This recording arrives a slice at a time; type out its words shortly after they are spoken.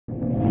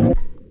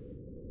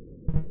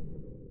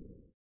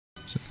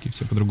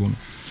все по-другому.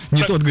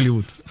 Не тот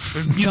Голливуд.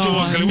 Не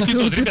тот Голливуд, не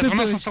тот. Ребята, у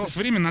нас осталось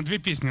время на 2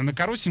 песни, на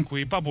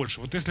коротенькую и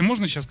побольше. Вот если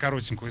можно сейчас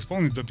коротенькую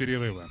исполнить до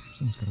перерыва.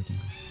 Что-нибудь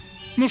коротенькое.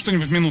 Ну,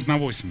 что-нибудь минут на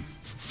 8.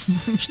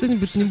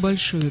 Что-нибудь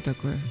небольшое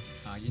такое.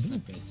 Есть на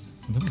 5?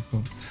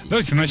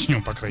 Давайте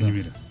начнем, по крайней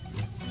мере.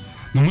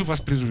 Но мы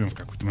вас прервем в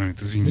какой-то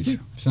момент, извините.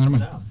 Все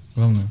нормально.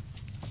 Главное.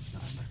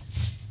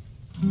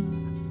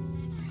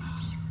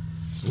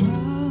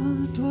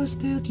 What was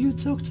that you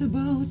talked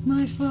about,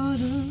 my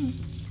father?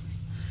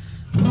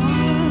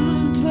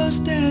 What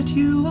was that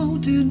you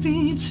wanted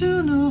me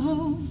to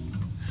know?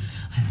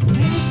 I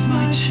missed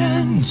my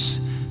chance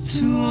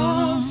to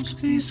ask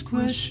these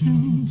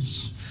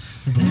questions.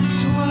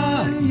 That's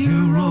why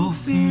you're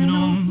roving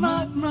on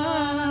my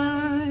mind.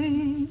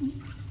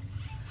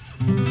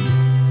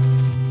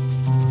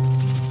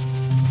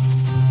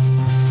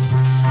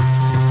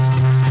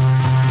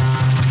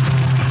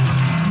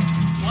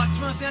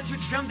 That you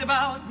dreamt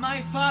about,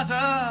 my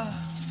father,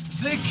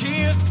 the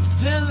gift,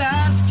 the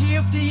last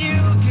gift you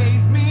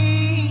gave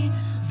me,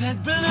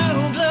 that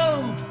blue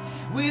globe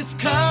with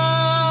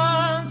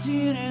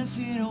continents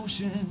and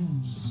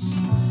oceans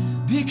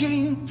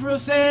became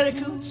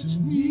prophetical to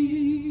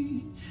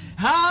me.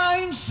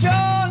 I'm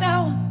sure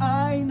now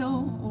I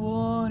know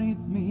what it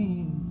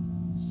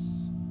means.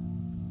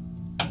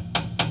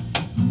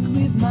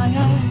 With my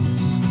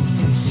eyes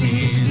I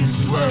see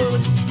this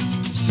world,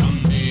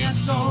 someday our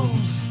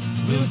souls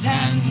we'll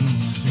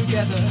dance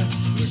together.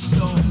 We're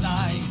so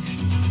alike,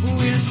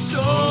 we're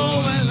so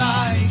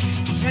alike,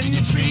 and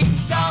your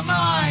dreams are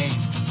mine.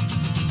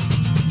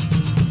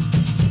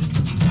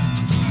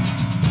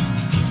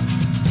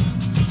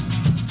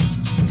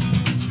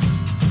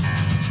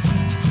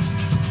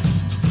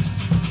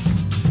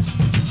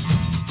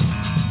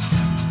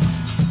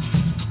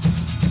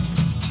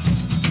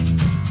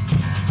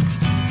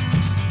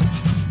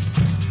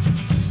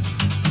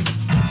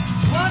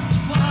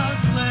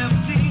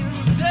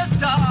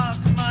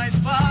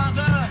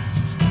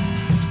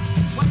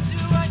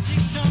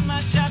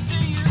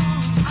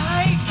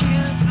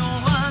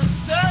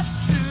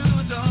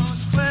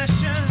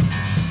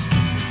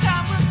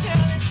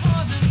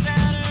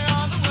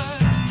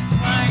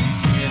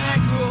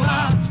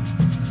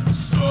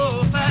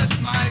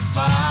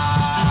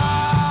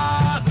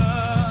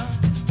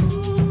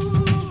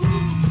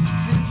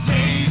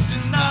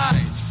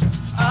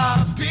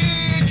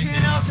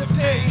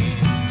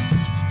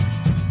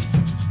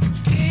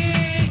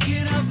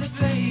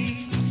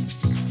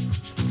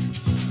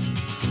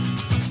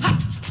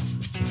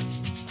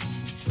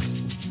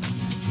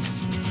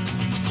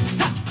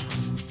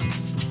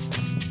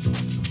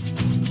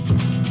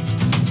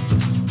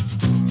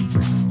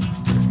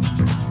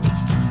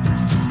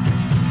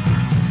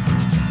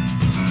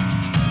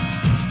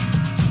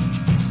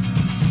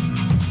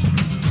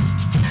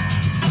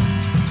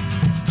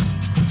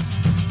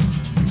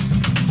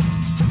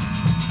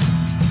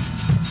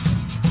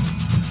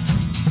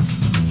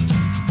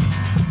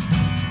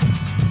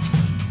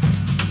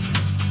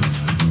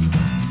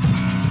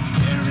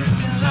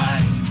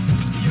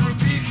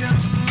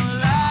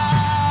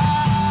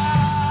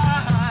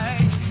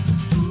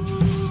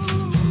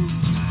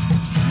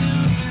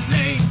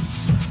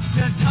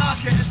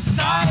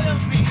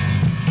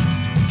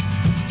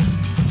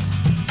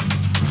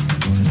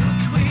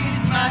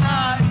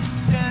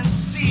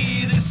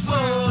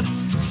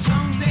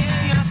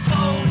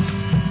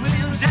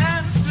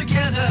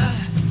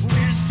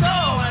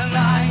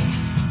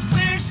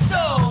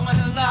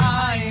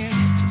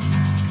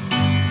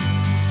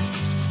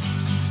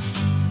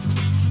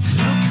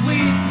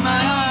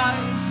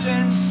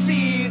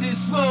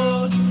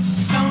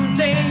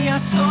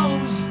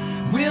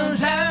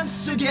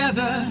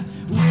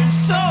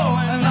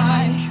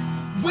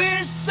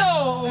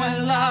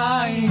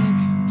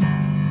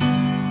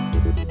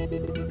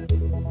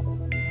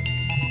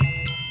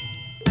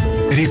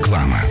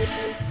 Реклама.